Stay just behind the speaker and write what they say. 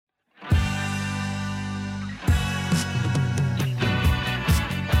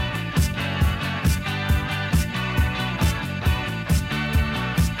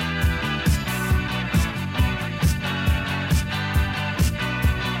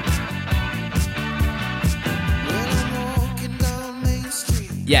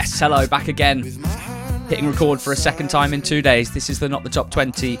Yes, hello, back again. Hitting record for a second time in 2 days. This is the Not the Top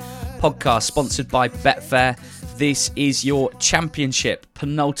 20 podcast sponsored by Betfair. This is your Championship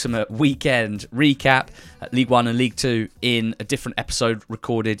penultimate weekend recap at League 1 and League 2 in a different episode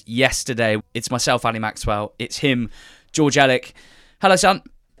recorded yesterday. It's myself, Ali Maxwell. It's him, George Ellick. Hello, son.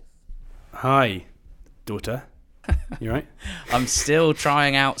 Hi, daughter. You right? I'm still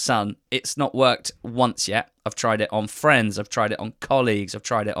trying out, son. It's not worked once yet. I've tried it on friends. I've tried it on colleagues. I've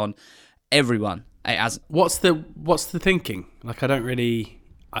tried it on everyone. It hasn't. What's the thinking? Like, I don't really...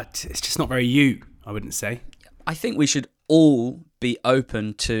 it's just not very you, I wouldn't say. I think we should all be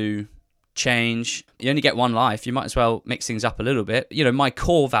open to change. You only get one life. You might as well mix things up a little bit. You know, my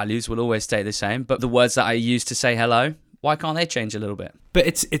core values will always stay the same, but the words that I use to say hello, why can't they change a little bit? But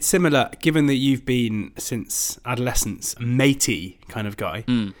it's similar, given that you've been, since adolescence, a matey kind of guy.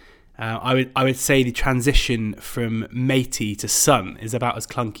 I would say the transition from matey to son is about as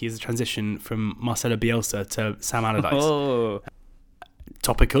clunky as the transition from Marcelo Bielsa to Sam Allardyce. Oh.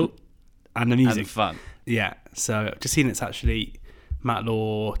 Topical and amusing. And fun. Yeah, so I've just seen it's actually Matt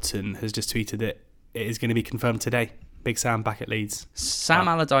Lawton has just tweeted that it is going to be confirmed today. Big Sam back at Leeds. Sam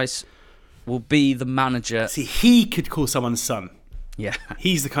Allardyce will be the manager. See, he could call someone son. Yeah.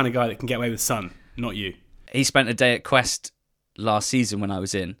 He's the kind of guy that can get away with son, not you. He spent a day at Quest last season when I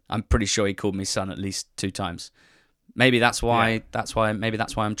was in. I'm pretty sure he called me son at least 2 times. Maybe that's why. Yeah. Maybe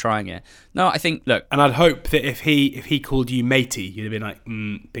that's why I'm trying it. No, I think. Look, and I'd hope that if he called you matey, you'd have been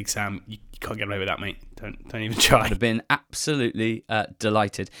like, Big Sam, you can't get away with that, mate. Don't even try. I'd have been absolutely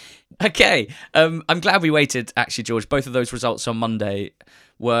delighted. Okay, I'm glad we waited. Actually, George, both of those results on Monday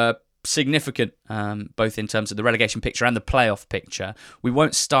were significant, both in terms of the relegation picture and the playoff picture. We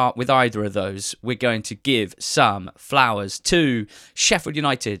won't start with either of those. We're going to give some flowers to Sheffield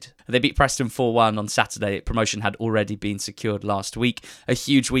United. They beat Preston 4-1 on Saturday. Promotion had already been secured last week. A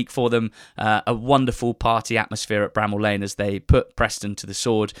huge week for them. A wonderful party atmosphere at Bramall Lane as they put Preston to the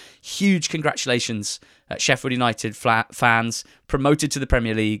sword. Huge congratulations, Sheffield United fans. Promoted to the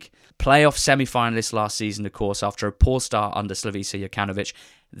Premier League. Playoff semi-finalists last season, of course, after a poor start under Slavisa Jokanovic.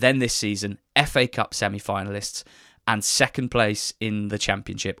 Then this season, FA Cup semi-finalists and second place in the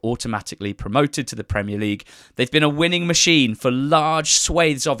Championship, automatically promoted to the Premier League. They've been a winning machine for large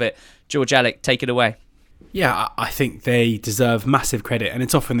swathes of it. George Ellick, take it away. Yeah, I think they deserve massive credit, and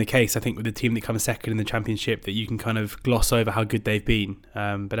it's often the case, I think, with the team that comes second in the Championship, that you can kind of gloss over how good they've been.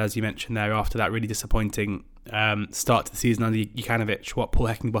 But as you mentioned there, after that really disappointing start to the season under Jokanovic, what Paul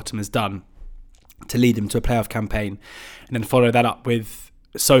Heckingbottom has done to lead them to a playoff campaign, and then follow that up with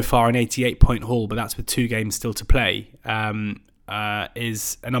so far an 88-point haul, but that's with 2 games still to play,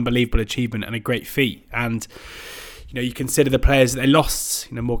 is an unbelievable achievement and a great feat. And you know, you consider the players that they lost.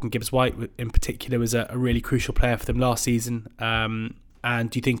 You know, Morgan Gibbs-White in particular was a really crucial player for them last season.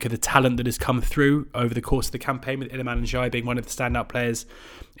 And you think of the talent that has come through over the course of the campaign, with Iliman Ndiaye being one of the standout players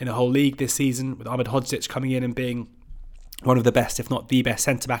in the whole league this season, with Ahmed Hodzic coming in and being one of the best, if not the best,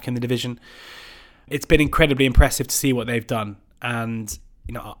 centre-back in the division. It's been incredibly impressive to see what they've done. And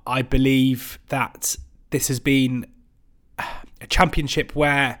you know, I believe that this has been a Championship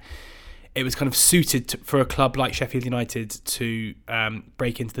where it was kind of suited for a club like Sheffield United to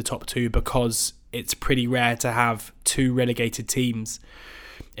break into the top 2, because it's pretty rare to have 2 relegated teams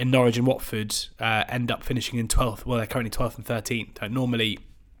in Norwich and Watford end up finishing in 12th. Well, they're currently 12th and 13th. Normally,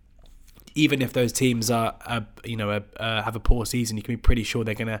 even if those teams have a poor season, you can be pretty sure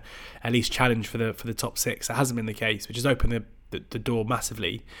they're going to at least challenge for the top 6. That hasn't been the case, which has opened the door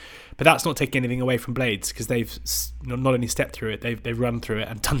massively. But that's not taking anything away from Blades, because they've not only stepped through it, they've run through it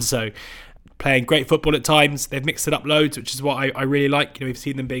and done so, playing great football at times. They've mixed it up loads, which is what I really like. You know, we've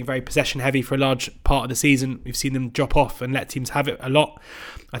seen them being very possession heavy for a large part of the season. We've seen them drop off and let teams have it a lot.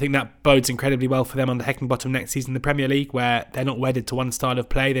 I think that bodes incredibly well for them under Heckingbottom next season in the Premier League, where they're not wedded to one style of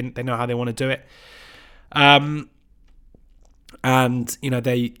play. They know how they want to do it. And you know,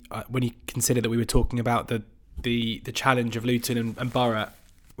 when you consider that we were talking about the challenge of Luton and Borough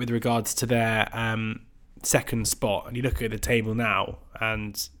with regards to their second spot, and you look at the table now,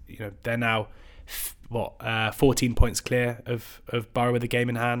 and you know, they're now 14 points clear of Borough with a game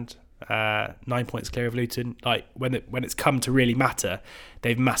in hand, 9 points clear of Luton. Like when it's come to really matter,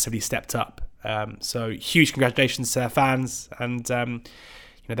 they've massively stepped up. So huge congratulations to their fans, and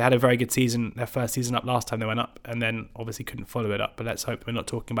you know, they had a very good season, their first season up last time they went up, and then obviously couldn't follow it up. But let's hope we're not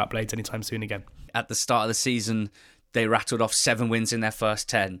talking about Blades anytime soon again. At the start of the season, they rattled off 7 wins in their first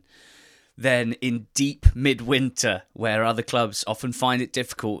 10. Then in deep midwinter, where other clubs often find it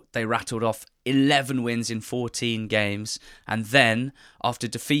difficult, they rattled off 11 wins in 14 games. And then, after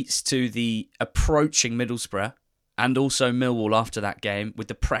defeats to the approaching Middlesbrough and also Millwall after that game, with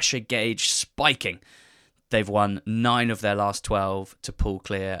the pressure gauge spiking. They've won 9 of their last 12 to pull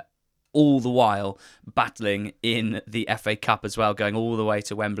clear, all the while battling in the FA Cup as well, going all the way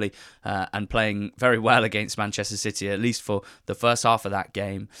to Wembley and playing very well against Manchester City, at least for the first half of that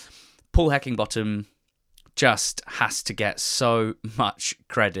game. Paul Heckingbottom just has to get so much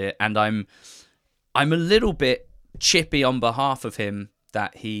credit, and I'm a little bit chippy on behalf of him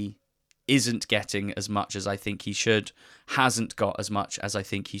that he isn't getting as much as I think he should, hasn't got as much as I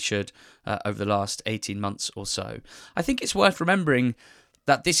think he should over the last 18 months or so. I think it's worth remembering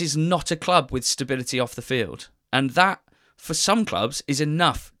that this is not a club with stability off the field, and that, for some clubs, is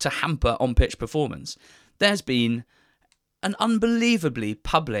enough to hamper on-pitch performance. There's been an unbelievably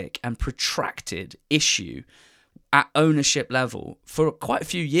public and protracted issue at ownership level for quite a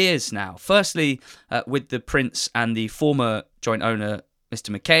few years now. Firstly, with the Prince and the former joint owner, Mr.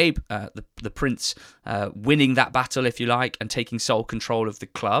 McCabe, the Prince winning that battle, if you like, and taking sole control of the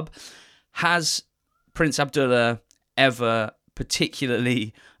club. Has Prince Abdullah ever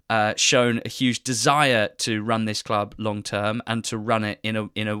particularly shown a huge desire to run this club long term and to run it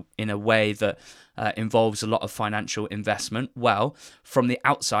in a way that involves a lot of financial investment? Well, from the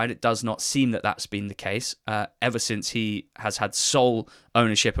outside, it does not seem that that's been the case. Ever since he has had sole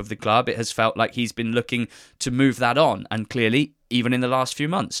ownership of the club, it has felt like he's been looking to move that on, and clearly, even in the last few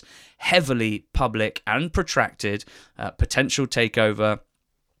months, heavily public and protracted potential takeover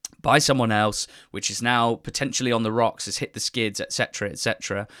by someone else, which is now potentially on the rocks, has hit the skids, etc.,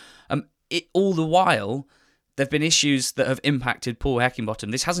 etc. All the while, there have been issues that have impacted Paul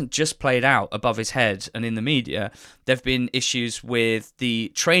Heckingbottom. This hasn't just played out above his head and in the media. There have been issues with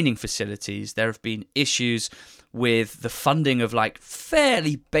the training facilities. There have been issues with the funding of like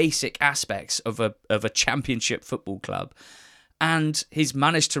fairly basic aspects of a championship football club. And he's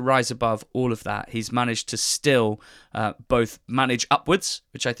managed to rise above all of that. He's managed to still both manage upwards,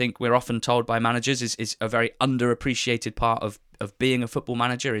 which I think we're often told by managers is a very underappreciated part of being a football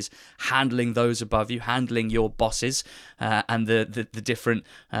manager, is handling those above you, handling your bosses and the different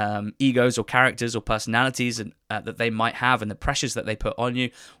egos or characters or personalities and, that they might have, and the pressures that they put on you,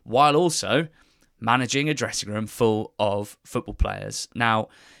 while also managing a dressing room full of football players. Now,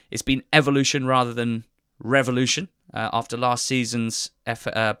 it's been evolution rather than revolution. After last season's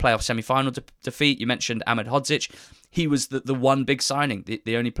playoff semi-final defeat, you mentioned Ahmed Hodzic. He was the one big signing,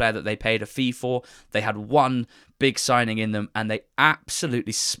 the only player that they paid a fee for. They had one big signing in them, and they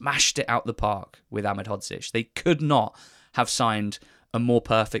absolutely smashed it out the park with Ahmed Hodzic. They could not have signed a more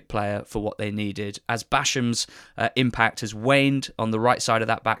perfect player for what they needed. As Basham's impact has waned on the right side of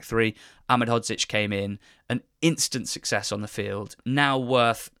that back three, Ahmed Hodzic came in, an instant success on the field, now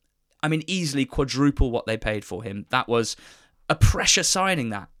worth, easily quadruple what they paid for him. That was a pressure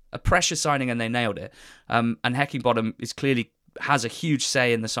signing, and they nailed it. And Heckingbottom has a huge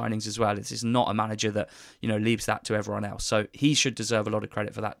say in the signings as well. This is not a manager that leaves that to everyone else. So he should deserve a lot of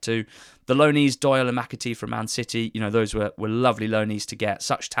credit for that too. The loanees, Doyle and McAtee from Man City, those were lovely loanees to get,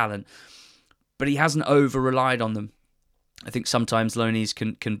 such talent. But he hasn't over-relied on them. I think sometimes loanees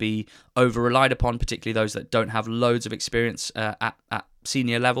can be over-relied upon, particularly those that don't have loads of experience at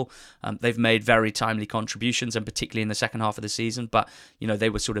senior level. They've made very timely contributions, and particularly in the second half of the season, but they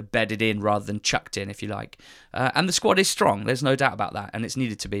were sort of bedded in rather than chucked in, if you like. And the squad is strong, there's no doubt about that, and it's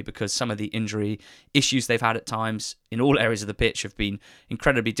needed to be, because some of the injury issues they've had at times in all areas of the pitch have been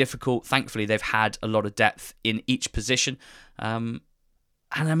incredibly difficult. Thankfully, they've had a lot of depth in each position.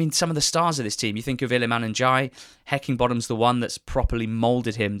 And some of the stars of this team, you think of Iliman Ndiaye, Heckingbottom's the one that's properly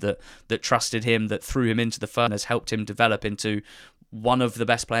moulded him, that trusted him, that threw him into the furnace, helped him develop into one of the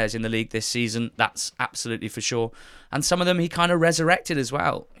best players in the league this season. That's absolutely for sure. And some of them he kind of resurrected as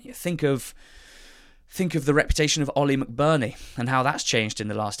well. You think of the reputation of Ollie McBurney and how that's changed in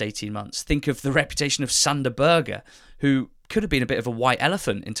the last 18 months. Think of the reputation of Sander Berger, who could have been a bit of a white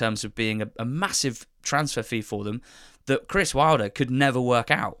elephant in terms of being a massive transfer fee for them that Chris Wilder could never work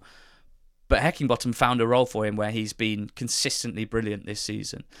out. But Heckingbottom found a role for him where he's been consistently brilliant this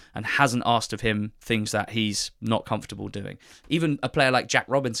season and hasn't asked of him things that he's not comfortable doing. Even a player like Jack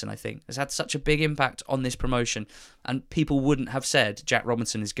Robinson, I think, has had such a big impact on this promotion, and people wouldn't have said Jack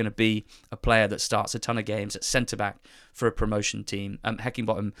Robinson is going to be a player that starts a ton of games at centre-back for a promotion team.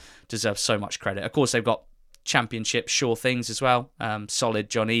 Heckingbottom deserves so much credit. Of course, they've got championship sure things as well. Solid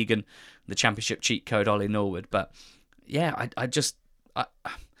John Egan, the championship cheat code Ollie Norwood. But yeah,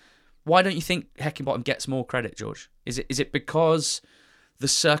 why don't you think Heckingbottom gets more credit, George? Is it because the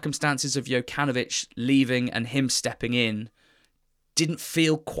circumstances of Jokanovic leaving and him stepping in didn't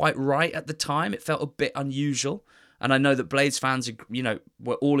feel quite right at the time? It felt a bit unusual. And I know that Blades fans,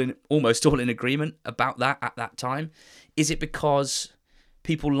 were almost all in agreement about that at that time. Is it because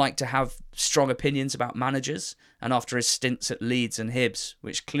people like to have strong opinions about managers, and after his stints at Leeds and Hibs,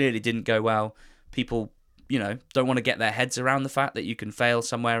 which clearly didn't go well, people, don't want to get their heads around the fact that you can fail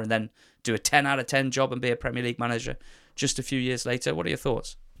somewhere and then do a 10 out of 10 job and be a Premier League manager just a few years later? What are your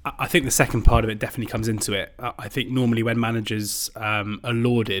thoughts? I think the second part of it definitely comes into it. I think normally when managers are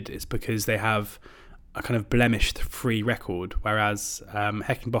lauded, it's because they have a kind of blemished-free record, whereas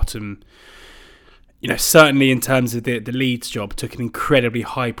Heckingbottom, certainly in terms of the Leeds job, took an incredibly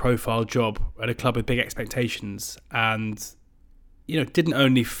high-profile job at a club with big expectations and, didn't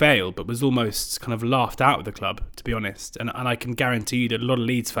only fail, but was almost kind of laughed out of the club, to be honest. And I can guarantee you that a lot of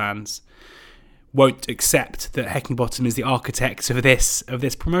Leeds fans won't accept that Heckingbottom is the architect of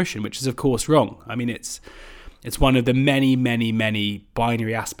this promotion, which is, of course, wrong. I mean, it's one of the many, many, many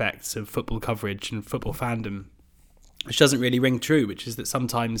binary aspects of football coverage and football fandom, which doesn't really ring true, which is that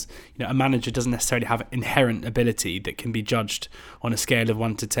sometimes a manager doesn't necessarily have inherent ability that can be judged on a scale of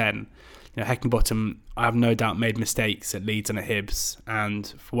 1 to 10. Heckingbottom, I have no doubt, made mistakes at Leeds and at Hibs, and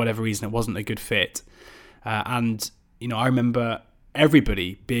for whatever reason, it wasn't a good fit. I remember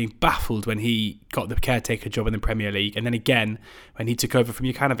everybody being baffled when he got the caretaker job in the Premier League, and then again when he took over from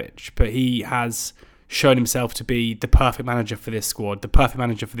Jokanovic. But he has shown himself to be the perfect manager for this squad, the perfect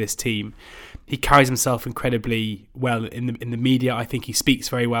manager for this team. He carries himself incredibly well in the media. I think he speaks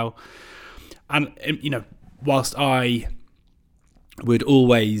very well. And, whilst I would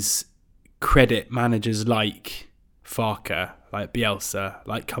always credit managers like Farke, like Bielsa,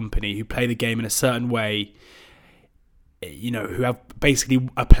 like Company, who play the game in a certain way, who have basically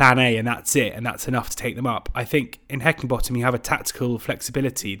a plan A and that's it, and that's enough to take them up. I think in Heckingbottom you have a tactical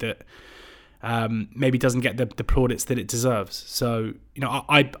flexibility that maybe doesn't get the plaudits that it deserves. So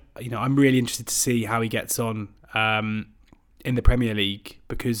I'm really interested to see how he gets on in the Premier League,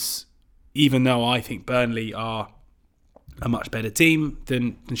 because even though I think Burnley are a much better team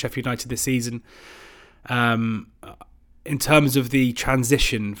than Sheffield United this season, in terms of the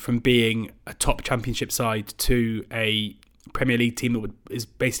transition from being a top Championship side to a Premier League team that is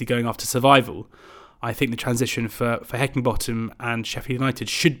basically going after survival, I think the transition for Heckingbottom and Sheffield United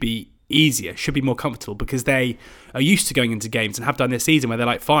should be easier, should be more comfortable, because they are used to going into games and have done this season where they're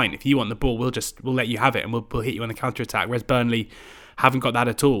like, fine, if you want the ball, we'll let you have it and we'll hit you on the counter attack. Whereas Burnley haven't got that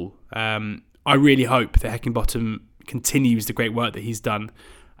at all. I really hope that Heckingbottom continues the great work that he's done,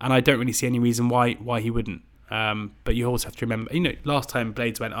 and I don't really see any reason why he wouldn't. But you also have to remember, last time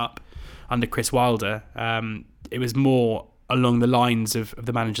Blades went up under Chris Wilder, it was more along the lines of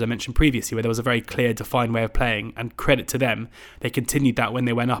the managers I mentioned previously, where there was a very clear, defined way of playing, and credit to them, they continued that when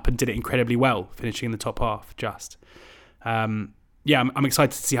they went up and did it incredibly well, finishing in the top half just. I'm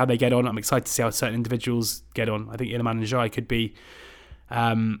excited to see how they get on. I'm excited to see how certain individuals get on. I think Iliman Ndiaye could be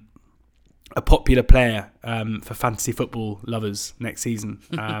a popular player for fantasy football lovers next season.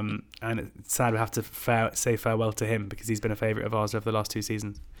 And it's sad we have to say farewell to him, because he's been a favourite of ours over the last 2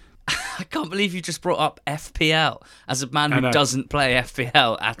 seasons. I can't believe you just brought up FPL as a man who doesn't play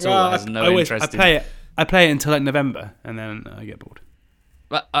FPL at all, has no interest in it. I play it until November, and then I get bored.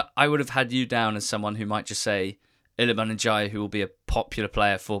 But I would have had you down as someone who might just say Iliman Ndiaye, who will be a popular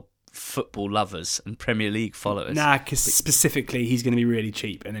player for football lovers and Premier League followers. Nah, because specifically he's going to be really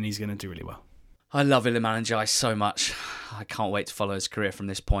cheap, and then he's going to do really well. I love Iliman Ndiaye so much. I can't wait to follow his career from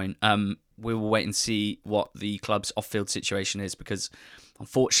this point. We will wait and see what the club's off-field situation is, because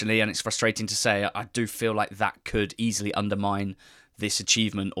unfortunately, and it's frustrating to say, I do feel like that could easily undermine this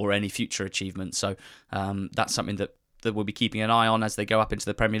achievement or any future achievement. So that's something that we'll be keeping an eye on as they go up into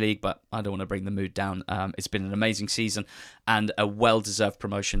the Premier League, but I don't want to bring the mood down. It's been an amazing season and a well-deserved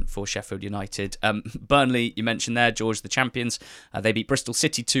promotion for Sheffield United. Burnley, you mentioned there, George, the champions. They beat Bristol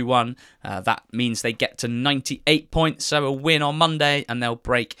City 2-1. That means they get to 98 points, so a win on Monday, and they'll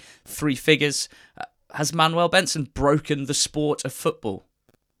break 3 figures. Has Manuel Benson broken the sport of football?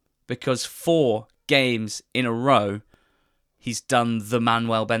 Because 4 games in a row, he's done the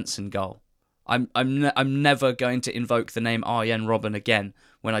Manuel Benson goal. I'm never going to invoke the name Arjen Robben again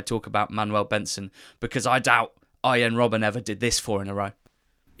when I talk about Manuel Benson, because I doubt Arjen Robben ever did this 4 in a row.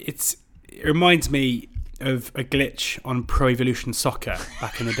 It reminds me of a glitch on Pro Evolution Soccer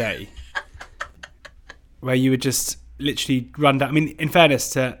back in the day, where you would just literally run down. I mean, in fairness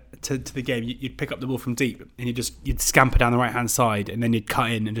to the game, you'd pick up the ball from deep and you'd scamper down the right hand side, and then you'd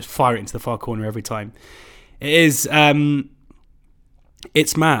cut in and just fire it into the far corner every time. It is.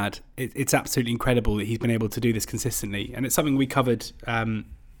 It's mad. It's absolutely incredible that he's been able to do this consistently, and it's something we covered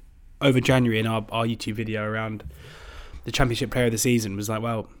over January in our YouTube video around the Championship Player of the Season. Was like,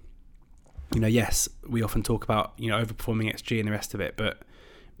 well, yes, we often talk about, overperforming XG and the rest of it, but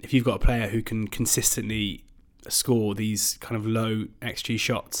if you've got a player who can consistently score these kind of low XG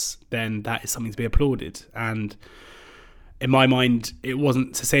shots, then that is something to be applauded. And in my mind, it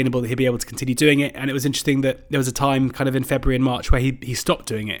wasn't sustainable that he'd be able to continue doing it. And it was interesting that there was a time kind of in February and March where he stopped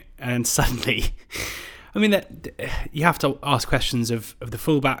doing it. And suddenly, I mean, that you have to ask questions of the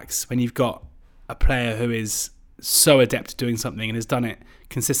fullbacks when you've got a player who is so adept at doing something and has done it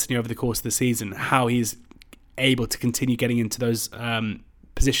consistently over the course of the season, how he's able to continue getting into those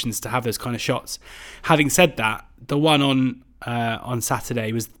positions to have those kind of shots. Having said that, the one on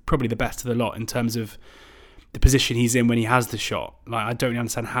Saturday was probably the best of the lot in terms of the position he's in when he has the shot. Like, I don't really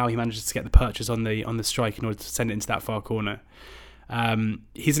understand how he manages to get the purchase on the strike in order to send it into that far corner.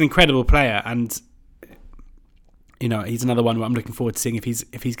 He's an incredible player, and he's another one where I'm looking forward to seeing if he's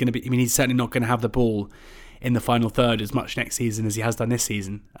going to be. I mean, he's certainly not going to have the ball in the final third as much next season as he has done this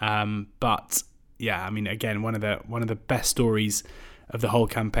season. But yeah, I mean, again, one of the best stories of the whole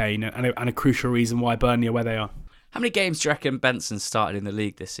campaign, and a crucial reason why Burnley are where they are. How many games do you reckon Benson started in the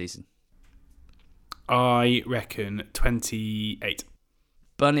league this season? I reckon 28.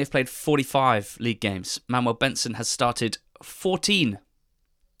 Burnley have played 45 league games. Manuel Benson has started 14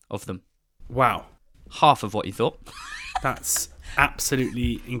 of them. Wow. Half of what you thought. That's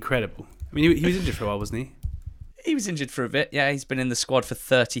absolutely incredible. I mean, he was injured for a while, wasn't he? He was injured for a bit, yeah. He's been in the squad for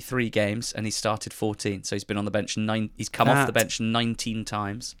 33 games and he started 14. So he's been on the bench He's come off the bench 19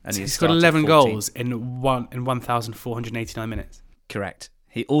 times, and he's got 11 goals in 1,489 minutes. Correct.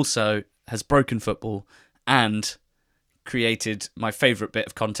 He also has broken football and created my favourite bit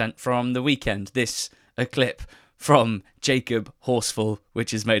of content from the weekend. A clip from Jacob Horsfall, which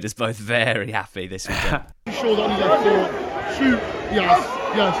has made us both very happy this weekend. Sure that on left foot. Shoot. Yes.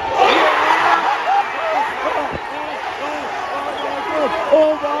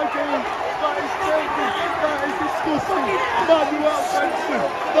 Oh my God, that is terrible. That is disgusting. Manuel Benson,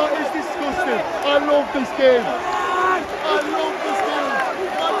 that is disgusting. I love this game. Manuel Benson,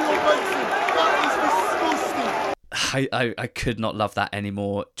 that is disgusting. I could not love that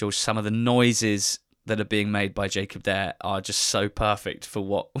anymore, George. Some of the noises that are being made by Jacob there are just so perfect for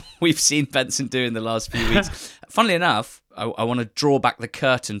what we've seen Benson do in the last few weeks. Funnily enough, I want to draw back the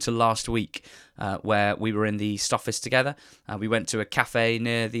curtain to last week, where we were in the Stoffice together. We went to a cafe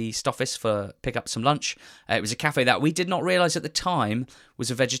near the Stoffice for pick up some lunch. It was a cafe that we did not realise at the time was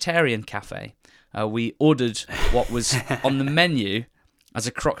a vegetarian cafe. We ordered what was on the menu as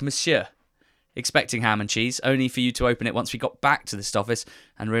a croque monsieur, expecting ham and cheese, only for you to open it once we got back to the Stoffice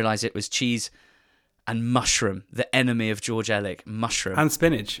and realise it was cheese and mushroom, the enemy of George Ellick, mushroom. And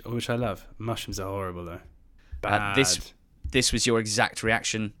spinach, which I love. Mushrooms are horrible, though. Bad. This was your exact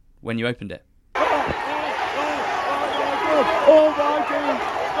reaction when you opened it. Oh my God,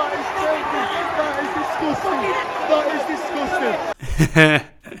 that is disgusting. That is disgusting.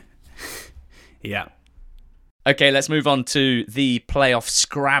 Yeah. Okay, let's move on to the playoff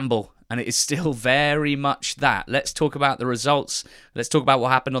scramble. And it is still very much that. Let's talk about the results. Let's talk about what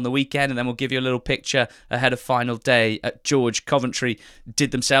happened on the weekend, and then we'll give you a little picture ahead of final day at George. Coventry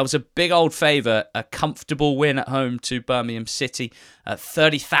did themselves a big old favour, a comfortable win at home to Birmingham City,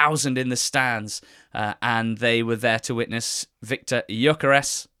 30,000 in the stands, and they were there to witness Victor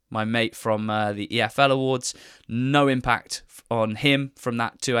Gyökeres, my mate from the EFL Awards. No impact on him from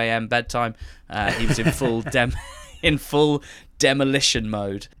that 2 a.m. bedtime. He was in full demolition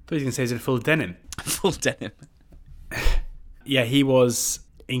mode. I thought you were going to say he's in full denim. Full denim. Yeah, he was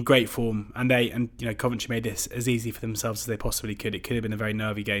in great form, and Coventry made this as easy for themselves as they possibly could. It could have been a very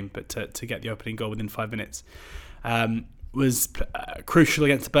nervy game, but to get the opening goal within 5 minutes was crucial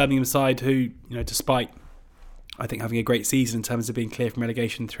against the Birmingham side, who, despite I think having a great season in terms of being clear from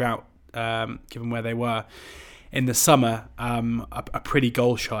relegation throughout, given where they were in the summer, are pretty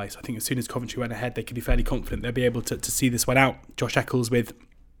goal shy. So I think as soon as Coventry went ahead, they could be fairly confident they'll be able to see this one out. Josh Eccles with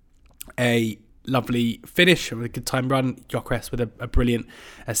a lovely finish, with a good time run. Gyökeres with a brilliant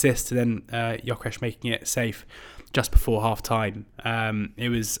assist, and then Gyökeres making it safe just before half time. It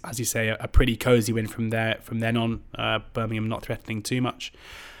was, as you say, a pretty cosy win from then on. Birmingham not threatening too much,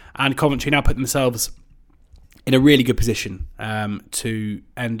 and Coventry now put themselves in a really good position to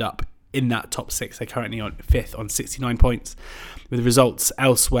end up in that top six. They're currently on fifth on 69 points, with results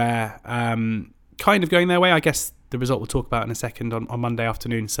elsewhere kind of going their way. I guess the result we'll talk about in a second on Monday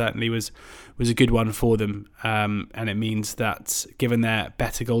afternoon certainly was a good one for them, and it means that given their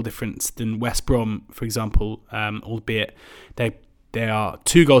better goal difference than West Brom, for example, albeit they are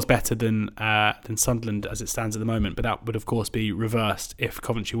 2 goals better than Sunderland as it stands at the moment, but that would of course be reversed if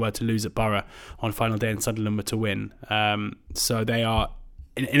Coventry were to lose at Borough on final day and Sunderland were to win. So they are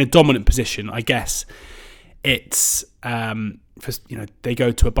in a dominant position. I guess it's they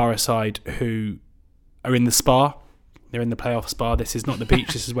go to a Borough side who are in the Spa. They're in the playoff Spa. This is not the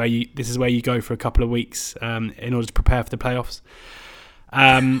beach. This is where you go for a couple of weeks in order to prepare for the playoffs.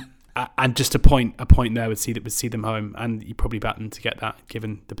 And just a point there would see them home, and you probably back them to get that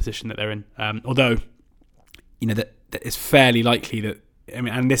given the position that they're in. Although, that it's fairly likely that,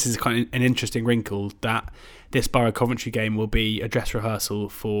 and this is kind of an interesting wrinkle, that this Borough Coventry game will be a dress rehearsal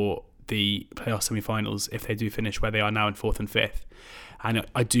for the playoff semi-finals if they do finish where they are now in 4th and 5th. And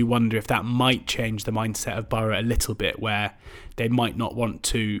I do wonder if that might change the mindset of Borough a little bit, where they might not want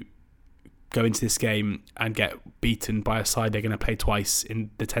to go into this game and get beaten by a side they're going to play twice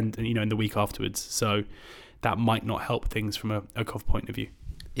in the week afterwards. So that might not help things from a Cov point of view.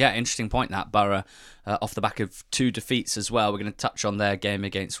 Yeah, interesting point that. Borough off the back of 2 defeats as well. We're going to touch on their game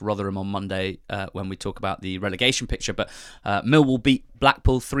against Rotherham on Monday when we talk about the relegation picture. But Millwall beat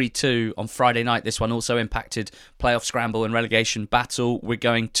Blackpool 3-2 on Friday night. This one also impacted playoff scramble and relegation battle. We're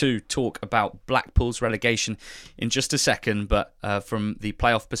going to talk about Blackpool's relegation in just a second. But from the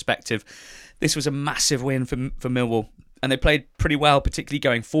playoff perspective, this was a massive win for Millwall. And they played pretty well, particularly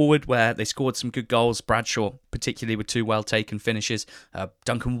going forward, where they scored some good goals. Bradshaw, particularly with 2 well-taken finishes.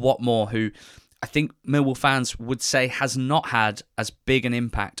 Duncan Watmore, who I think Millwall fans would say has not had as big an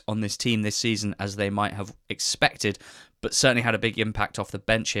impact on this team this season as they might have expected, but certainly had a big impact off the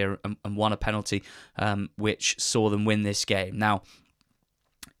bench here and won a penalty, which saw them win this game. Now,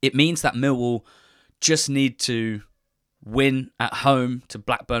 it means that Millwall just need to win at home to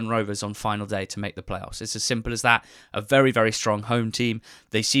Blackburn Rovers on final day to make the playoffs. It's as simple as that. A very, very strong home team.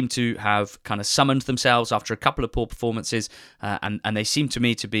 They seem to have kind of summoned themselves after a couple of poor performances, and they seem to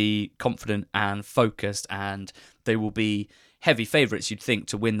me to be confident and focused, and they will be heavy favourites, you'd think,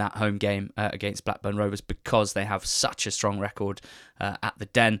 to win that home game against Blackburn Rovers because they have such a strong record at the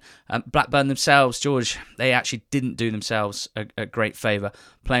Den. Blackburn themselves, George, they actually didn't do themselves a great favour.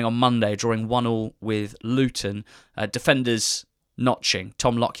 Playing on Monday, drawing 1-1 with Luton. Defenders notching.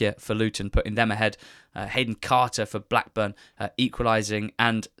 Tom Lockyer for Luton, putting them ahead. Hayden Carter for Blackburn, equalising.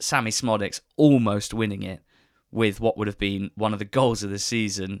 And Sammy Smodics almost winning it with what would have been one of the goals of the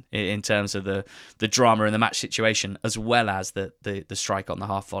season in terms of the drama in the match situation, as well as the strike on the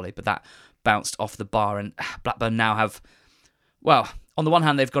half volley. But that bounced off the bar, and Blackburn now have, well, on the one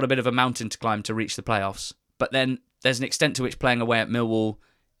hand, they've got a bit of a mountain to climb to reach the playoffs, but then there's an extent to which playing away at Millwall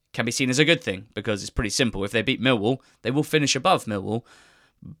can be seen as a good thing, because it's pretty simple. If they beat Millwall, they will finish above Millwall,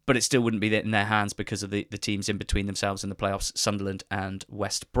 but it still wouldn't be in their hands because of the teams in between themselves in the playoffs, Sunderland and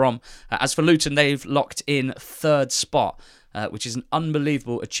West Brom. As for Luton, they've locked in 3rd spot, which is an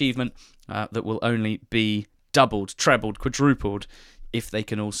unbelievable achievement that will only be doubled, trebled, quadrupled if they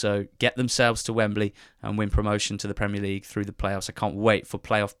can also get themselves to Wembley and win promotion to the Premier League through the playoffs. I can't wait for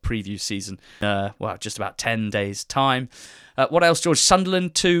playoff preview season. Just about 10 days' time. What else, George?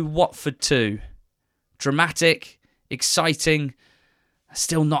 Sunderland 2, Watford 2. Dramatic, exciting,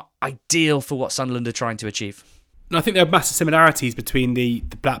 still not ideal for what Sunderland are trying to achieve. No, I think there are massive similarities between the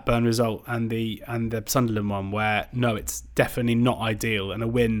Blackburn result and the Sunderland one, where no, it's definitely not ideal, and a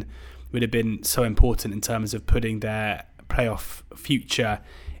win would have been so important in terms of putting their playoff future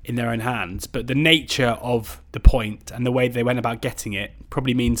in their own hands. But the nature of the point and the way they went about getting it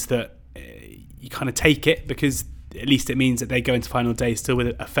probably means that you kind of take it, because at least it means that they go into final day still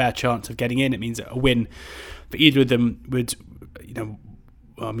with a fair chance of getting in. It means that a win for either of them would,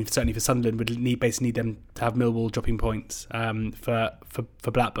 certainly for Sunderland, would need them to have Millwall dropping points. For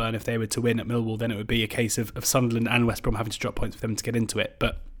Blackburn, if they were to win at Millwall, then it would be a case of Sunderland and West Brom having to drop points for them to get into it.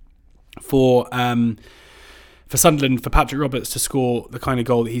 But for Sunderland, for Patrick Roberts to score the kind of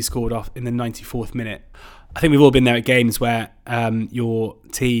goal that he scored off in the 94th minute, I think we've all been there at games where your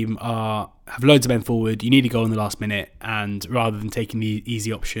team have loads of men forward, you need a goal in the last minute, and rather than taking the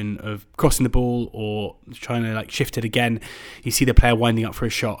easy option of crossing the ball or trying to shift it again, you see the player winding up for a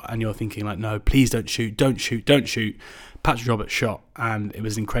shot and you're thinking no, please don't shoot. Patrick Roberts shot, and it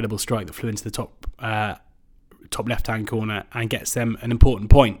was an incredible strike that flew into the top left-hand corner and gets them an important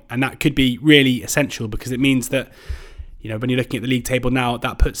point. And that could be really essential, because it means that, when you're looking at the league table now,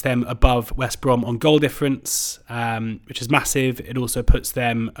 that puts them above West Brom on goal difference, which is massive. It also puts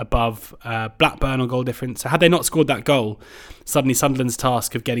them above Blackburn on goal difference. So had they not scored that goal, suddenly Sunderland's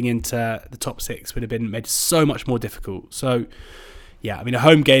task of getting into the top 6 would have been made so much more difficult. So, a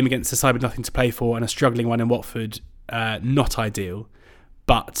home game against a side with nothing to play for and a struggling one in Watford, not ideal.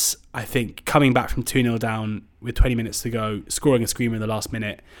 But I think coming back from 2-0 down with 20 minutes to go, scoring a screamer in the last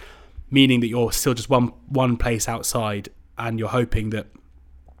minute, meaning that you're still just one place outside, and you're hoping that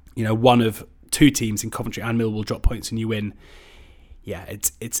one of 2 teams in Coventry and Millwall drop points and you win. yeah,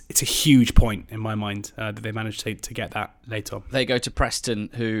 it's a huge point in my mind that they managed to get that late on. They go to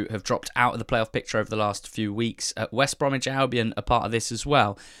Preston, who have dropped out of the playoff picture over the last few weeks. West Bromwich Albion are part of this as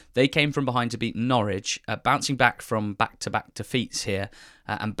well. They came from behind to beat Norwich, bouncing back from back-to-back defeats here,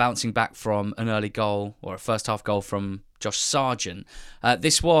 and bouncing back from an early goal, or a first-half goal from Josh Sargent.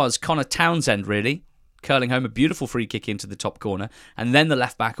 This was Connor Townsend, really, curling home a beautiful free kick into the top corner, and then the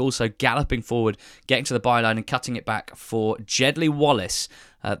left back also galloping forward, getting to the byline and cutting it back for Jedley Wallace.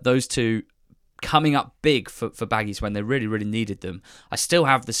 Those two coming up big for Baggies when they really, really needed them. I still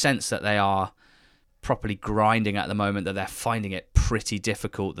have the sense that they are properly grinding at the moment, that they're finding it pretty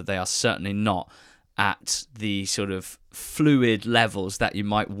difficult, that they are certainly not at the sort of fluid levels that you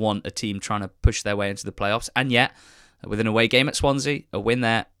might want a team trying to push their way into the playoffs. And yet, with an away game at Swansea, a win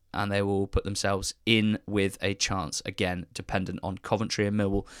there, and they will put themselves in with a chance, again, dependent on Coventry and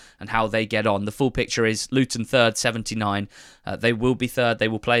Millwall and how they get on. The full picture is Luton third, 79. They will be third. They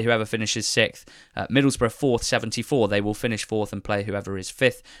will play whoever finishes sixth. Middlesbrough fourth, 74. They will finish fourth and play whoever is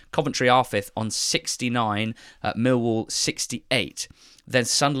fifth. Coventry are fifth on 69. Millwall, 68. Then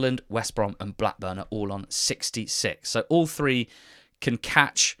Sunderland, West Brom and Blackburn are all on 66. So all three can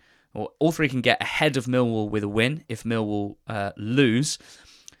catch, or all three can get ahead of Millwall with a win if Millwall lose.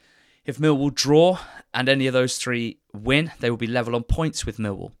 If Millwall draw and any of those three win, they will be level on points with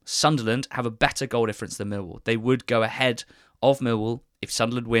Millwall. Sunderland have a better goal difference than Millwall. They would go ahead of Millwall if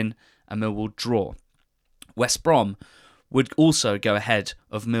Sunderland win and Millwall draw. West Brom would also go ahead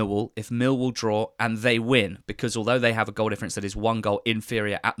of Millwall if Millwall draw and they win, because although they have a goal difference that is one goal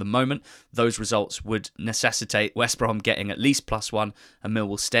inferior at the moment, those results would necessitate West Brom getting at least +1 and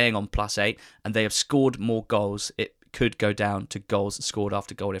Millwall staying on +8, and they have scored more goals. It could go down to goals scored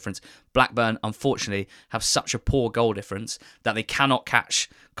after goal difference. Blackburn, unfortunately, have such a poor goal difference that they cannot catch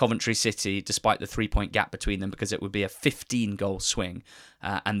Coventry City despite the 3-point gap between them, because it would be a 15-goal swing,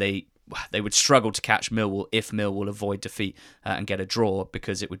 and they would struggle to catch Millwall if Millwall avoid defeat and get a draw,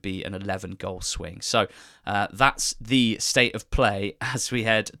 because it would be an 11-goal swing. So that's the state of play as we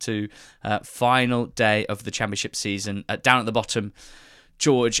head to final day of the Championship season. Down at the bottom,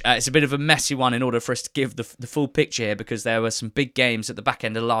 George, it's a bit of a messy one in order for us to give the full picture here, because there were some big games at the back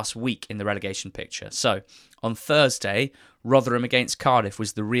end of last week in the relegation picture. So on Thursday, Rotherham against Cardiff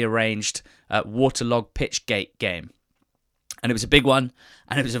was the rearranged waterlogged pitchgate game. And it was a big one,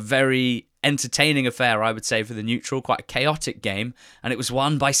 and it was a very entertaining affair, I would say, for the neutral, quite a chaotic game, and it was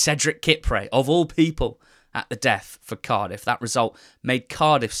won by Cedric Kipre, of all people, at the death for Cardiff. That result made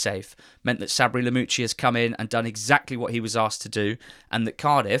Cardiff safe, meant that Sabri Lamouchi has come in and done exactly what he was asked to do, and that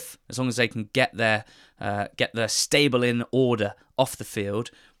Cardiff, as long as they can get their stable in order off the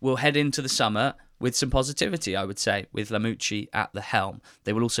field, will head into the summer with some positivity, I would say, with Lamouchi at the helm.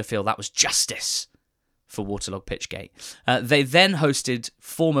 They will also feel that was justice for waterlogged pitchgate. They then hosted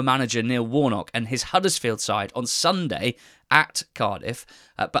former manager Neil Warnock and his Huddersfield side on Sunday at Cardiff,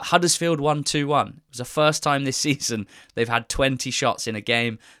 but Huddersfield won 2-1. It was the first time this season they've had 20 shots in a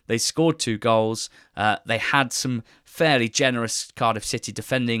game. They scored 2 goals. They had some fairly generous Cardiff City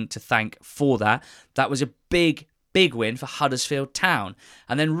defending to thank for that. That was a big, big win for Huddersfield Town.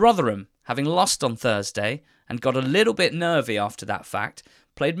 And then Rotherham, having lost on Thursday and got a little bit nervy after that fact,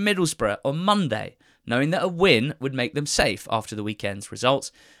 played Middlesbrough on Monday, knowing that a win would make them safe after the weekend's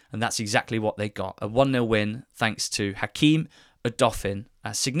results. And that's exactly what they got. A 1-0 win thanks to Hakeem Odoffin,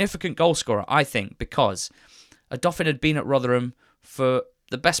 a significant goal scorer, I think, because Odoffin had been at Rotherham for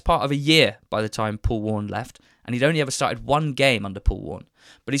the best part of a year by the time Paul Warne left, and he'd only ever started one game under Paul Warne.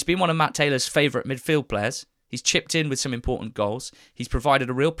 But he's been one of Matt Taylor's favourite midfield players. He's chipped in with some important goals. He's provided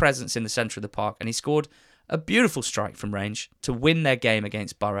a real presence in the centre of the park, and he scored a beautiful strike from range to win their game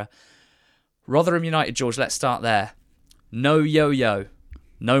against Borough. Rotherham United, George, let's start there. No yo-yo,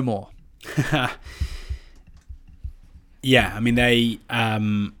 no more. Yeah, I mean, their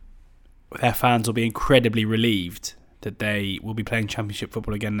fans will be incredibly relieved that they will be playing Championship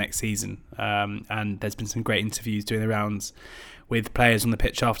football again next season. And there's been some great interviews doing the rounds with players on the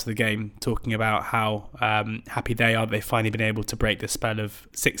pitch after the game, talking about how happy they are that they've finally been able to break the spell of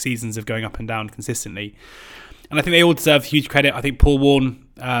 6 seasons of going up and down consistently. And I think they all deserve huge credit. I think Paul Warne,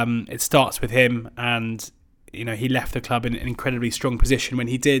 it starts with him, and he left the club in an incredibly strong position when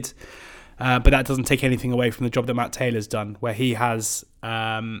he did. But that doesn't take anything away from the job that Matt Taylor's done, where he has,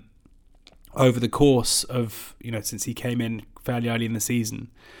 over the course of, since he came in fairly early in the season,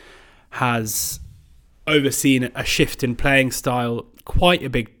 has overseen a shift in playing style, quite a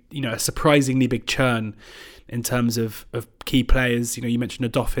big, a surprisingly big churn in terms of key players. You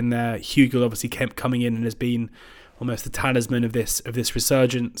mentioned Odoffin there. Hugill obviously kept coming in and has been almost the talisman of this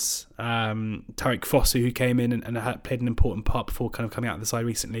resurgence. Tariq Fosu, who came in and had played an important part before kind of coming out of the side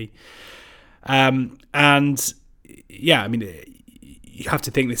recently. And yeah, I mean, you have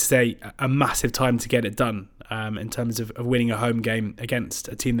to think this is a massive time to get it done in terms of winning a home game against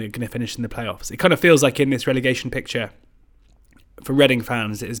a team that are going to finish in the playoffs. It kind of feels like in this relegation picture, for Reading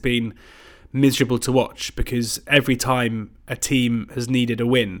fans, it has been miserable to watch because every time a team has needed a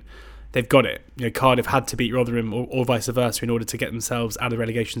win, they've got it. You know, Cardiff had to beat Rotherham or vice versa in order to get themselves out of the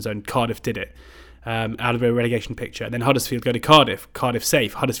relegation zone. Cardiff did it. Out of a relegation picture. And then Huddersfield go to Cardiff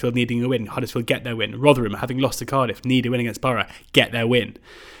safe, Huddersfield needing a win, Huddersfield get their win. Rotherham, having lost to Cardiff, need a win against Borough, get their win.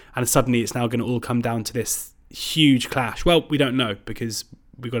 And suddenly it's now going to all come down to this huge clash. Well, we don't know because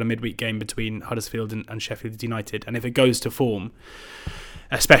we've got a midweek game between Huddersfield and Sheffield United. And if it goes to form,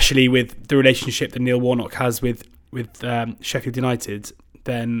 especially with the relationship that Neil Warnock has with Sheffield United,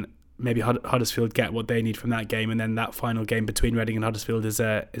 then maybe Huddersfield get what they need from that game, and then that final game between Reading and Huddersfield is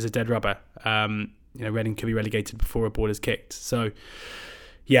a dead rubber. Reading could be relegated before a ball is kicked. So,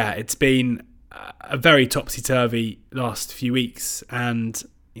 yeah, it's been a very topsy-turvy last few weeks, and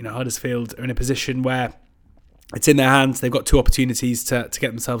Huddersfield are in a position where it's in their hands. They've got two opportunities to get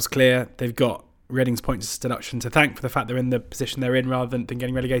themselves clear. They've got Reading's points deduction to thank for the fact they're in the position they're in rather than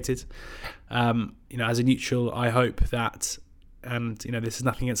getting relegated. As a neutral, I hope that. And this is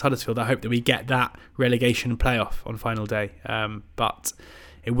nothing against Huddersfield. I hope that we get that relegation playoff on final day. But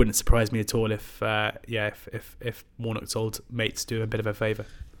it wouldn't surprise me at all if Warnock's old mates do a bit of a favour.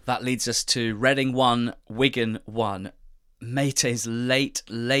 That leads us to Reading 1, Wigan 1. Mate's late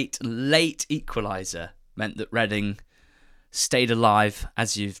equaliser meant that Reading stayed alive,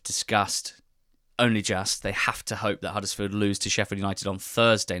 as you've discussed. Only just. They have to hope that Huddersfield lose to Sheffield United on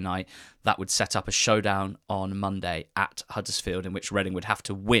Thursday night. That would set up a showdown on Monday at Huddersfield, in which Reading would have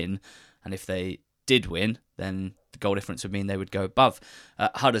to win. And if they did win, then the goal difference would mean they would go above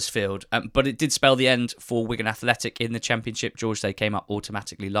Huddersfield. But it did spell the end for Wigan Athletic in the Championship. George, they came up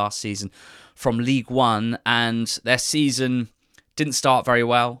automatically last season from League One, and their season didn't start very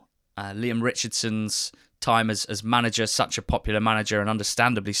well. Liam Richardson's time as manager, such a popular manager, and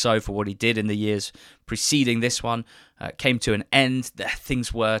understandably so for what he did in the years preceding this one, came to an end.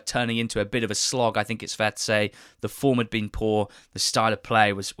 Things were turning into a bit of a slog, I think it's fair to say. The form had been poor, the style of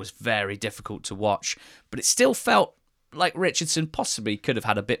play was very difficult to watch, but it still felt like Richardson possibly could have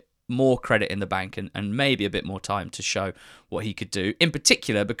had a bit more credit in the bank and maybe a bit more time to show what he could do, in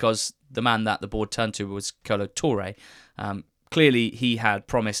particular because the man that the board turned to was Kolo Toure. Clearly, he had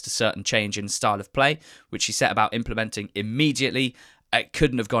promised a certain change in style of play, which he set about implementing immediately. It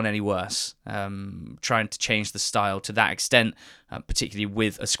couldn't have gone any worse. Trying to change the style to that extent, particularly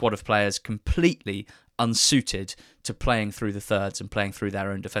with a squad of players completely unsuited to playing through the thirds and playing through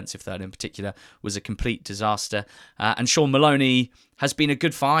their own defensive third in particular, was a complete disaster. And Sean Maloney has been a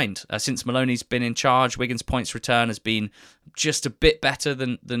good find. Since Maloney's been in charge, Wigan's points return has been just a bit better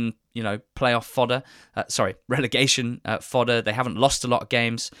than playoff fodder. Relegation fodder. They haven't lost a lot of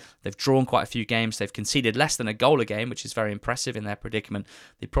games. They've drawn quite a few games. They've conceded less than a goal a game, which is very impressive in their predicament.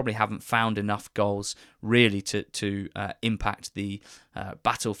 They probably haven't found enough goals really to impact the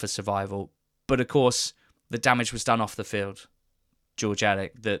battle for survival. But of course, the damage was done off the field. George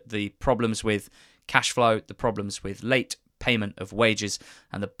Alec, the problems with cash flow, the problems with late payment of wages,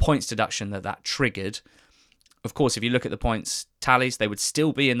 and the points deduction that triggered. Of course, if you look at the points tallies, they would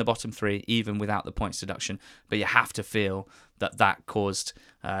still be in the bottom three, even without the points deduction. But you have to feel that caused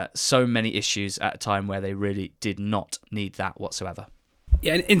so many issues at a time where they really did not need that whatsoever.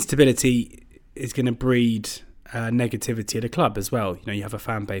 Yeah, and instability is going to breed negativity at a club as well. You have a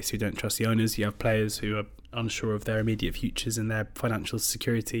fan base who don't trust the owners. You have players who are unsure of their immediate futures and their financial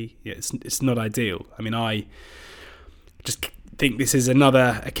security. It's not ideal. I mean, I just think this is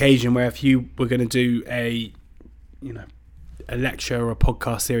another occasion where if you were going to do a lecture or a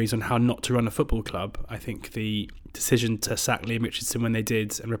podcast series on how not to run a football club, I think the decision to sack Liam Richardson when they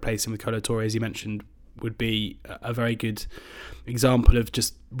did and replace him with Kolo Toure, as you mentioned, would be a very good example of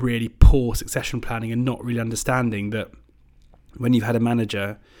just really poor succession planning and not really understanding that when you've had a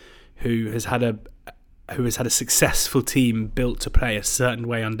manager who has had a successful team built to play a certain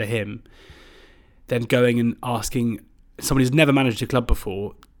way under him, then going and asking somebody who's never managed a club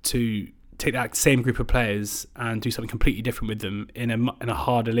before to take that same group of players and do something completely different with them in a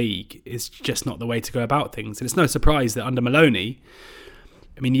harder league is just not the way to go about things. And it's no surprise that under Maloney,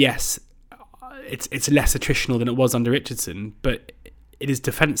 I mean, yes, it's less attritional than it was under Richardson, but it is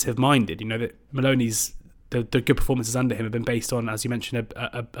defensive minded. That Maloney's the good performances under him have been based on, as you mentioned,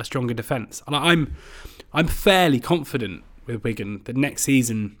 a stronger defence. And I'm fairly confident with Wigan that next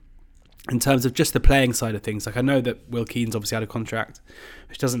season in terms of just the playing side of things, like I know that Will Keane's obviously had a contract,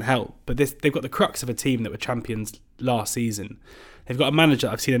 which doesn't help, but they've got the crux of a team that were champions last season. They've got a manager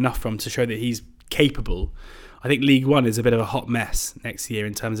that I've seen enough from to show that he's capable. I think League One is a bit of a hot mess next year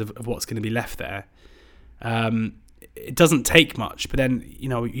in terms of what's going to be left there. It doesn't take much, but then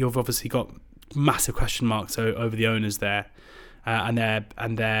you've obviously got massive question marks over the owners there, and their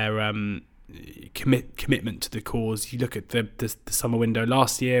commitment to the cause. You look at the summer window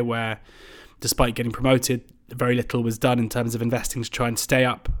last year, where despite getting promoted, very little was done in terms of investing to try and stay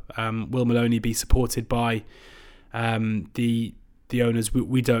up. Will Maloney be supported by the owners?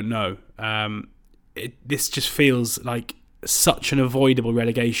 We don't know. This just feels like such an avoidable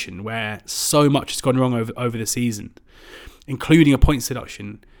relegation, where so much has gone wrong over the season, including a points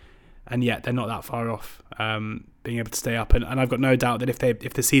deduction, and yet they're not that far off being able to stay up. And I've got no doubt that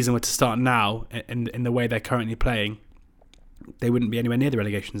if the season were to start now in the way they're currently playing, they wouldn't be anywhere near the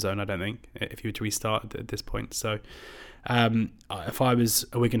relegation zone, I don't think, if you were to restart at this point. So if I was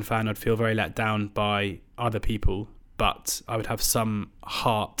a Wigan fan, I'd feel very let down by other people, but I would have some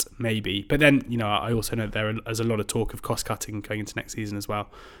heart, maybe. But then, I also know that there's a lot of talk of cost cutting going into next season as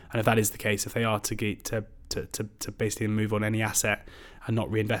well. And if that is the case, if they are to basically move on any asset and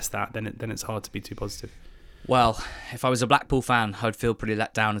not reinvest that, then it's hard to be too positive. Well, if I was a Blackpool fan, I'd feel pretty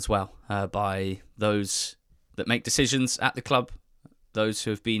let down as well by those that make decisions at the club, those who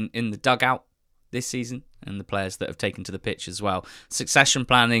have been in the dugout this season, and the players that have taken to the pitch as well. Succession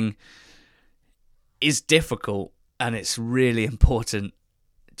planning is difficult, and it's really important,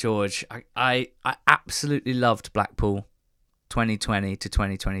 George. I absolutely loved Blackpool 2020 to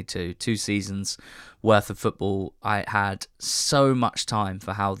 2022, 2 seasons worth of football. I had so much time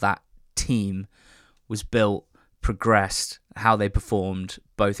for how that team was built, progressed, how they performed,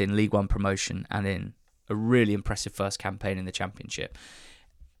 both in League One promotion and in a really impressive first campaign in the Championship.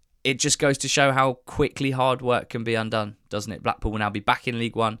 It just goes to show how quickly hard work can be undone, doesn't it? Blackpool will now be back in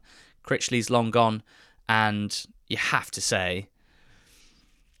League One. Critchley's long gone, and you have to say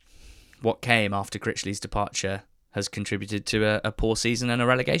what came after Critchley's departure has contributed to a poor season and a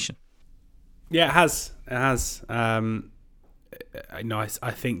relegation. Yeah, it has. It has. I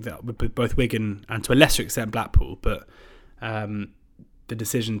think that with both Wigan and to a lesser extent Blackpool, but the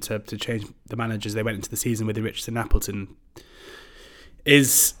decision to change the managers they went into the season with, Richardson and Appleton,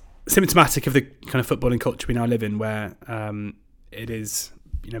 is symptomatic of the kind of footballing culture we now live in, where it is,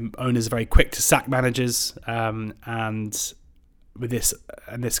 owners are very quick to sack managers, and with this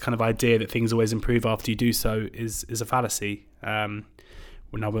kind of idea that things always improve after you do so is a fallacy. Now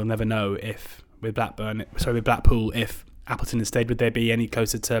we'll never know if with Blackpool, if Appleton had stayed, would they be any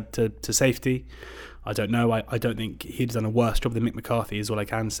closer to safety? I don't know. I don't think he'd done a worse job than Mick McCarthy, is all I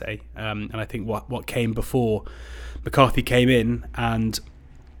can say. And I think what came before McCarthy came in, and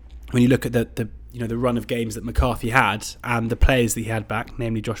when you look at the run of games that McCarthy had and the players that he had back,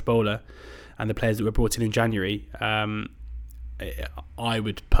 namely Josh Bowler and the players that were brought in January, I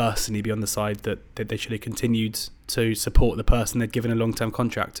would personally be on the side that they should have continued to support the person they'd given a long-term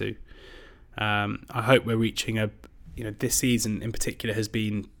contract to. I hope we're reaching this season in particular has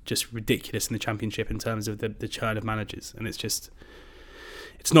been just ridiculous in the Championship in terms of the churn of managers, and it's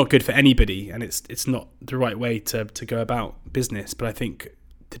not good for anybody, and it's not the right way to go about business. But I think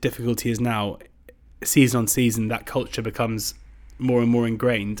the difficulty is now, season on season, that culture becomes more and more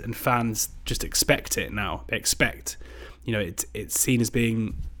ingrained, and fans just expect it now. They expect, it's seen as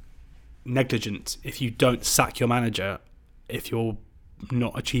being negligent if you don't sack your manager if you're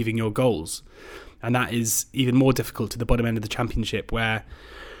not achieving your goals. And that is even more difficult to the bottom end of the Championship, where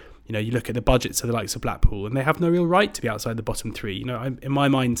you look at the budgets of the likes of Blackpool, and they have no real right to be outside the bottom 3. In my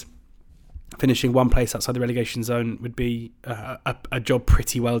mind, finishing one place outside the relegation zone would be a job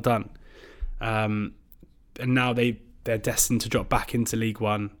pretty well done. And now they're destined to drop back into League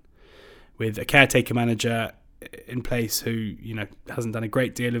One with a caretaker manager in place who hasn't done a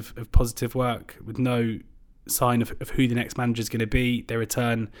great deal of positive work, with no sign of who the next manager is going to be. They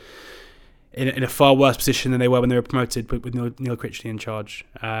return in a far worse position than they were when they were promoted, with Neil Critchley in charge.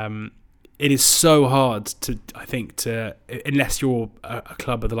 It is so hard to unless you're a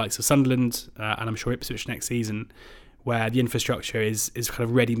club of the likes of Sunderland, and I'm sure Ipswich next season, where the infrastructure is kind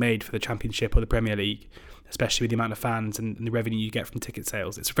of ready-made for the Championship or the Premier League, especially with the amount of fans and the revenue you get from ticket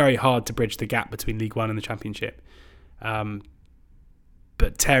sales. It's very hard to bridge the gap between League One and the Championship.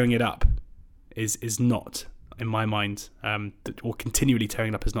 But tearing it up is not, in my mind, or continually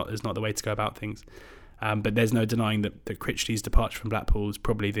tearing it up is not the way to go about things. But there's no denying that Critchley's departure from Blackpool is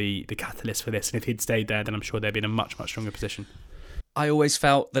probably the catalyst for this. And if he'd stayed there, then I'm sure they'd be in a much, much stronger position. I always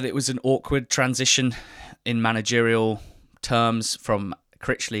felt that it was an awkward transition in managerial terms from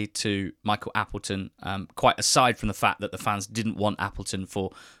Critchley to Michael Appleton, quite aside from the fact that the fans didn't want Appleton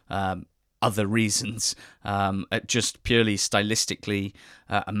for other reasons, just purely stylistically,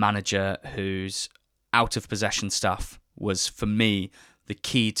 a manager whose out-of-possession stuff was, for me, the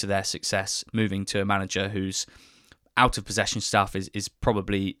key to their success. Moving to a manager whose out-of-possession stuff is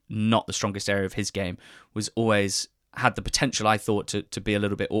probably not the strongest area of his game, was always had the potential, I thought, to be a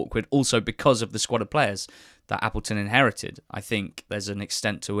little bit awkward. Also because of the squad of players that Appleton inherited. I think there's an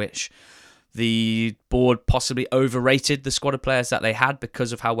extent to which the board possibly overrated the squad of players that they had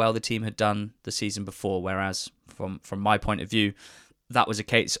because of how well the team had done the season before. Whereas, from my point of view, that was a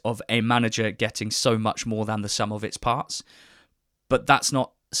case of a manager getting so much more than the sum of its parts. But that's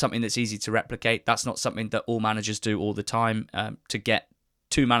not something that's easy to replicate. That's not something that all managers do all the time. To get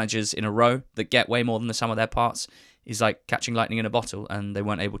two managers in a row that get way more than the sum of their parts is like catching lightning in a bottle, and they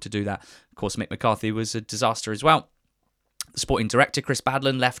weren't able to do that. Of course, Mick McCarthy was a disaster as well. The sporting director, Chris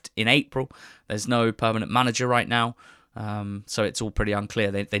Badland, left in April. There's no permanent manager right now, so it's all pretty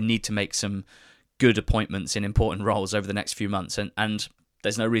unclear. They need to make some good appointments in important roles over the next few months, and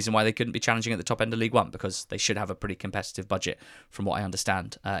there's no reason why they couldn't be challenging at the top end of League One, because they should have a pretty competitive budget, from what I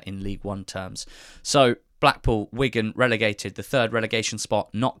understand, in League One terms. So Blackpool, Wigan relegated. The third relegation spot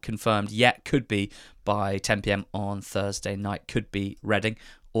not confirmed yet. Could be by 10 p.m. on Thursday night. Could be Reading,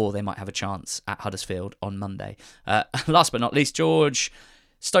 or they might have a chance at Huddersfield on Monday. Last but not least, George,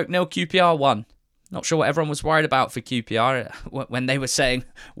 Stoke 0, QPR 1. Not sure what everyone was worried about for QPR when they were saying,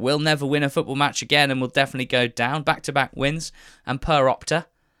 we'll never win a football match again and we'll definitely go down. Back-to-back wins. And per Opta,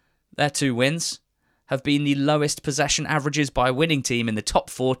 their 2 wins have been the lowest possession averages by a winning team in the top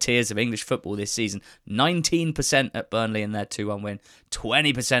 4 tiers of English football this season. 19% at Burnley in their 2-1 win.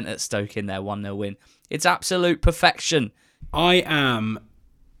 20% at Stoke in their 1-0 win. It's absolute perfection. I am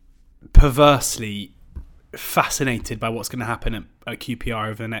perversely fascinated by what's going to happen at QPR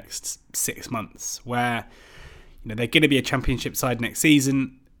over the next 6 months, where they're going to be a championship side next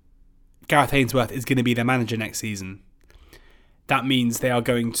season. Gareth Ainsworth is going to be their manager next season. That means they are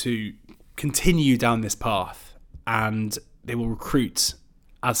going to continue down this path, and they will recruit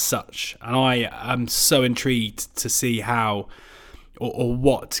as such. And I am so intrigued to see how or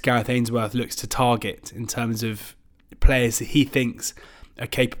what Gareth Ainsworth looks to target in terms of players that he thinks are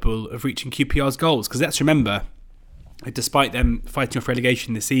capable of reaching QPR's goals. Because let's remember, despite them fighting off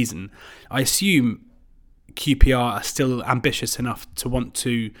relegation this season, I assume QPR are still ambitious enough to want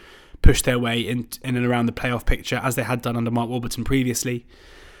to push their way in and around the playoff picture, as they had done under Mark Warburton previously.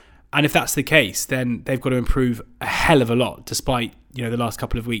 And if that's the case, then they've got to improve a hell of a lot, despite the last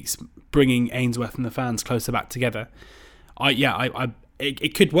couple of weeks bringing Ainsworth and the fans closer back together.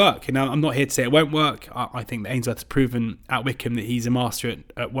 It could work. I'm not here to say it won't work. I think that Ainsworth has proven at Wycombe that he's a master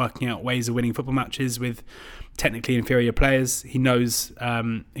at working out ways of winning football matches with technically inferior players. He knows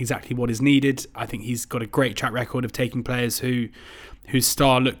exactly what is needed. I think he's got a great track record of taking players whose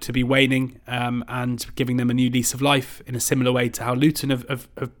star looked to be waning and giving them a new lease of life, in a similar way to how Luton have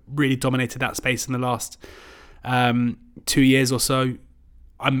really dominated that space in the last 2 years or so.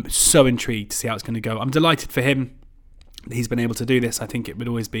 I'm so intrigued to see how it's going to go. I'm delighted for him that he's been able to do this. I think it would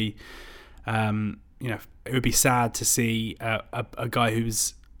always be, it would be sad to see a guy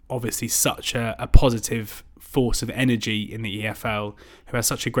who's obviously such a positive force of energy in the EFL, who has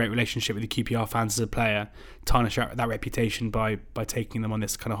such a great relationship with the QPR fans as a player, tarnish that reputation by taking them on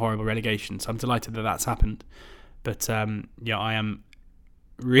this kind of horrible relegation. So I'm delighted that that's happened. But I am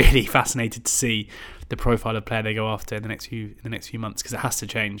really fascinated to see the profile of player they go after in the next few months, because it has to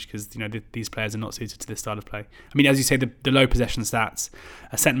change, because these players are not suited to this style of play. I mean, as you say, the low possession stats,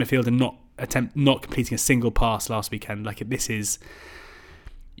 a centre midfielder not completing a single pass last weekend. Like, this is.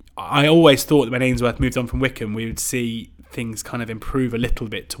 I always thought that when Ainsworth moved on from Wycombe, we would see things kind of improve a little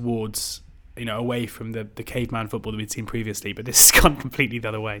bit towards, away from the caveman football that we'd seen previously. But this has gone completely the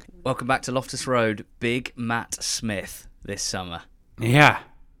other way. Welcome back to Loftus Road. Big Matt Smith this summer. Yeah.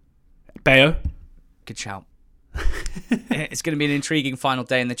 Bayo. Good shout. It's going to be an intriguing final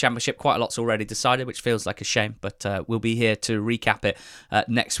day in the Championship. Quite a lot's already decided, which feels like a shame, but we'll be here to recap it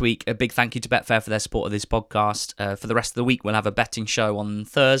next week. A big thank you to Betfair for their support of this podcast. For the rest of the week, we'll have a betting show on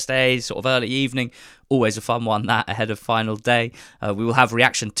Thursdays, sort of early evening. Always a fun one, that, ahead of final day. We will have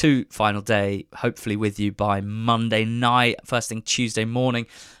reaction to final day, hopefully with you by Monday night, first thing Tuesday morning.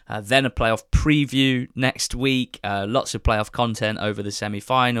 Then a playoff preview next week. Lots of playoff content over the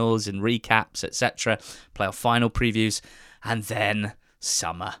semi-finals and recaps, etc. Playoff final previews. And then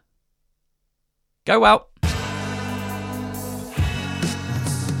summer. Go out.